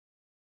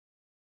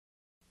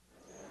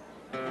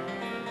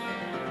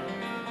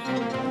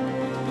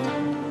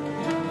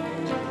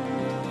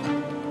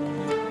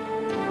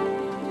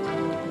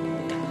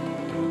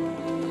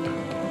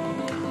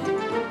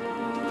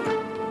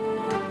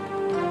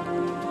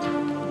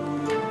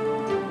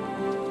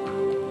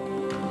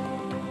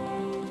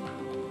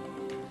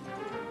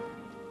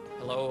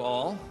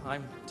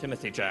I'm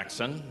Timothy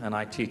Jackson, and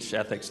I teach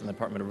ethics in the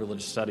Department of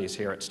Religious Studies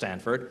here at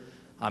Stanford.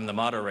 I'm the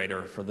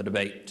moderator for the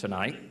debate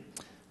tonight,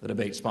 the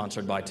debate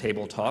sponsored by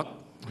Table Talk,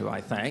 who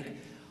I thank,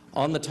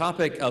 on the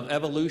topic of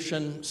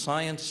evolution,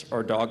 science,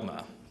 or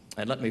dogma.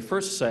 And let me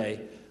first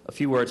say a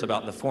few words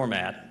about the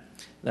format,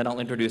 then I'll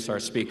introduce our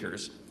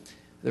speakers.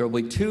 There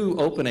will be two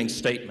opening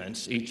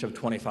statements, each of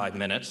 25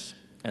 minutes,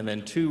 and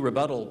then two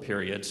rebuttal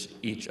periods,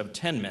 each of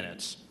 10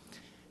 minutes.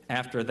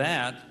 After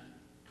that,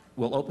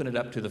 we'll open it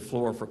up to the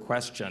floor for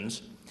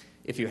questions.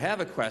 If you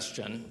have a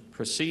question,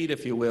 proceed,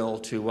 if you will,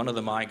 to one of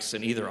the mics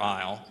in either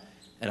aisle,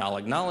 and I'll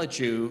acknowledge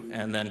you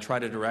and then try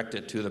to direct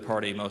it to the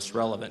party most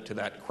relevant to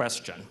that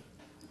question.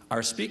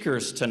 Our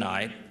speakers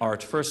tonight are,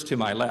 first to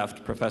my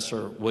left,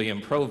 Professor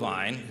William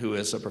Provine, who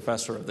is a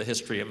professor of the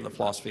history of the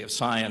philosophy of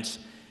science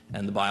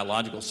and the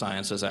biological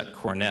sciences at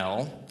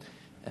Cornell.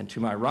 And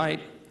to my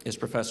right is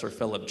Professor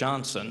Philip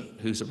Johnson,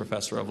 who's a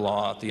professor of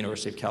law at the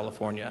University of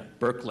California,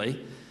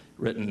 Berkeley,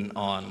 written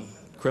on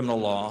criminal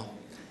law,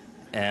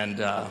 and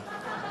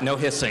no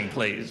hissing,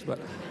 please, but,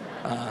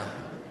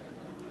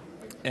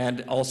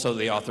 and also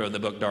the author of the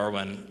book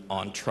Darwin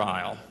on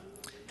Trial.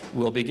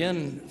 We'll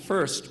begin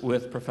first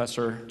with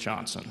Professor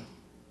Johnson.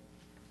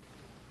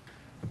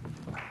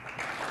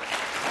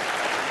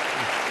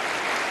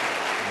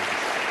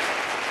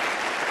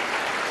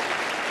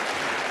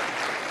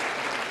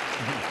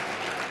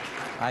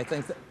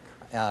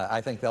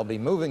 I think they'll be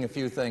moving a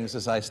few things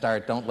as I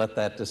start. Don't let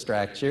that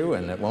distract you,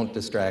 and it won't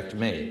distract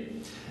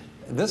me.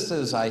 This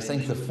is, I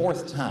think, the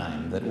fourth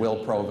time that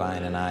Will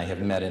Provine and I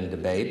have met in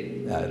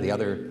debate, the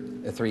other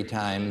three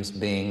times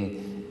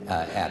being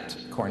at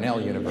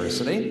Cornell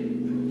University,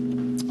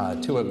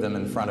 two of them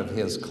in front of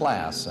his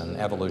class in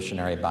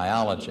evolutionary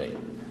biology.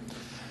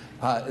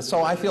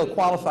 So I feel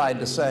qualified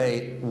to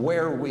say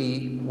where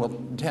we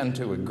will tend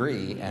to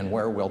agree and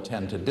where we'll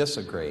tend to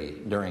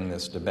disagree during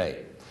this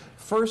debate.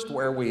 First,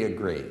 where we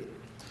agree.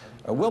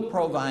 Will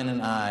Provine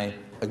and I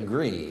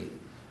agree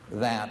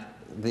that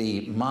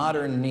the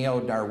modern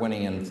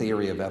neo-Darwinian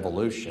theory of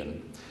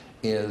evolution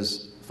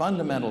is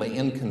fundamentally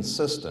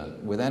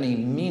inconsistent with any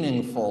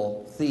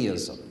meaningful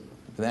theism,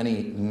 with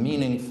any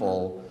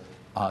meaningful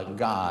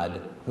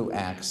God who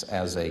acts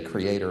as a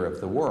creator of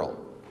the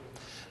world.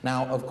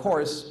 Now, of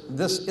course,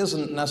 this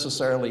isn't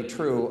necessarily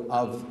true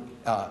of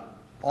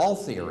all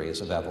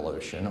theories of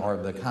evolution or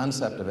the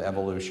concept of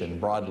evolution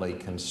broadly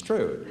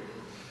construed,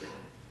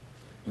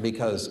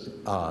 because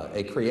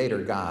a creator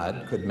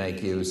God could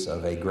make use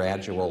of a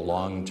gradual,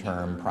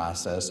 long-term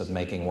process of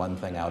making one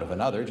thing out of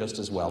another just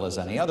as well as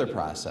any other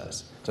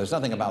process. So there's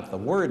nothing about the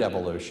word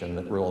evolution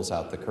that rules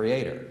out the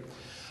creator.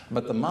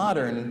 But the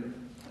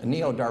modern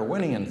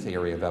neo-Darwinian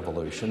theory of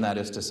evolution, that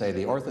is to say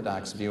the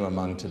orthodox view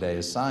among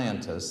today's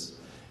scientists,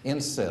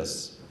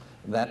 insists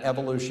that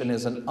evolution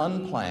is an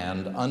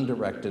unplanned,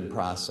 undirected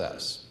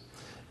process.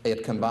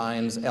 It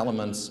combines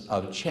elements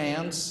of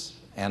chance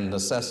and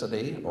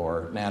necessity,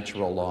 or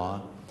natural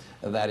law,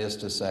 that is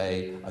to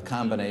say, a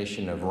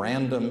combination of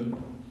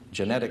random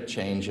genetic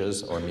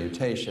changes or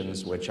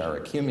mutations which are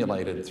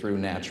accumulated through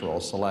natural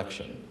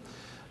selection.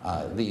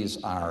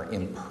 These are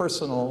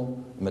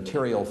impersonal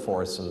material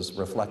forces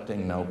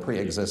reflecting no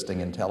pre-existing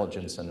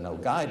intelligence and no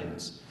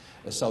guidance,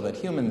 so that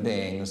human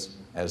beings,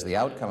 as the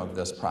outcome of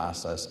this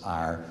process,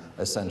 are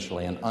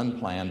essentially an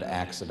unplanned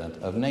accident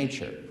of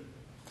nature.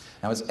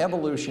 Now, it's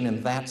evolution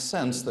in that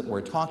sense that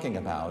we're talking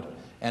about,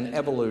 and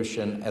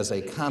evolution as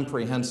a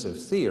comprehensive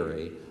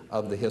theory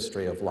of the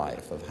history of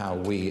life, of how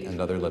we and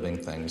other living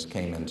things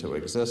came into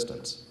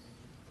existence.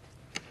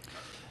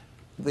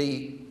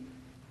 The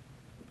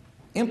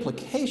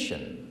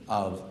implication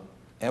of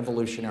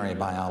evolutionary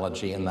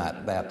biology in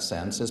that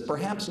sense is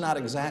perhaps not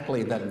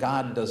exactly that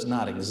God does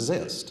not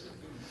exist.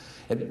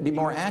 It'd be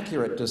more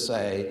accurate to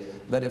say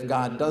that if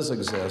God does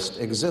exist,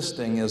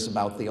 existing is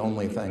about the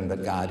only thing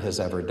that God has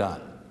ever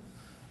done.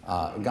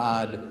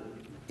 God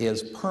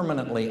is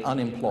permanently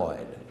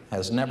unemployed,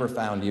 has never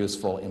found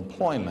useful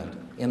employment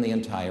in the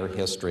entire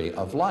history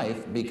of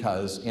life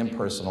because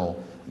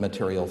impersonal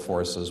material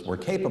forces were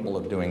capable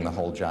of doing the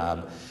whole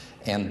job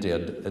and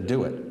did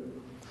do it.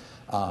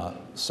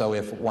 So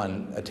if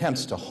one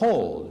attempts to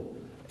hold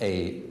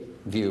a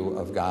view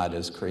of God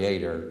as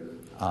creator,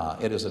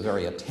 it is a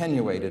very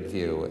attenuated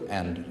view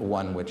and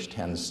one which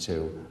tends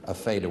to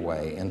fade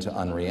away into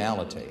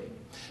unreality.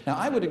 Now,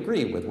 I would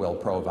agree with Will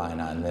Provine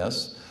on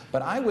this,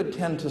 but I would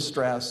tend to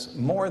stress,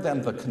 more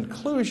than the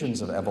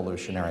conclusions of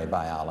evolutionary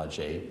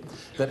biology,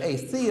 that a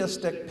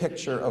theistic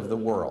picture of the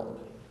world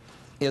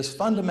is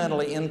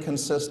fundamentally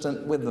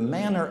inconsistent with the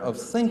manner of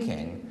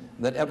thinking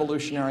that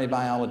evolutionary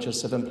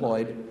biologists have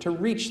employed to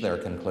reach their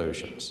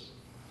conclusions.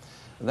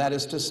 That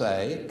is to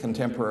say,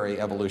 contemporary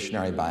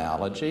evolutionary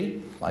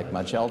biology, like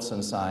much else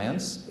in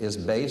science, is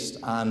based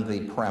on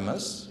the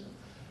premise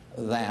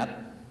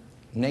that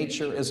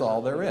nature is all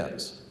there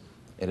is.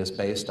 It is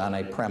based on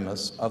a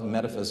premise of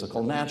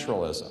metaphysical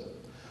naturalism.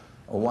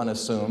 One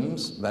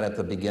assumes that at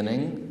the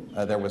beginning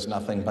there was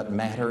nothing but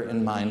matter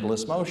in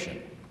mindless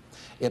motion.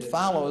 It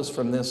follows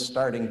from this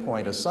starting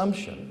point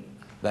assumption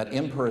that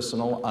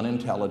impersonal,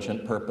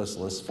 unintelligent,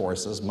 purposeless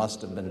forces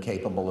must have been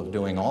capable of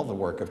doing all the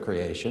work of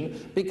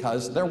creation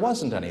because there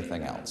wasn't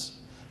anything else.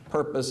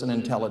 Purpose and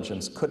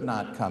intelligence could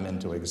not come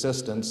into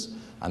existence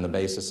on the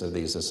basis of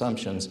these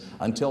assumptions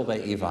until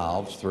they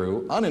evolved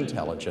through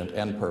unintelligent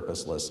and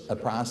purposeless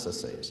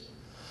processes.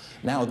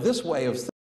 Now, this way of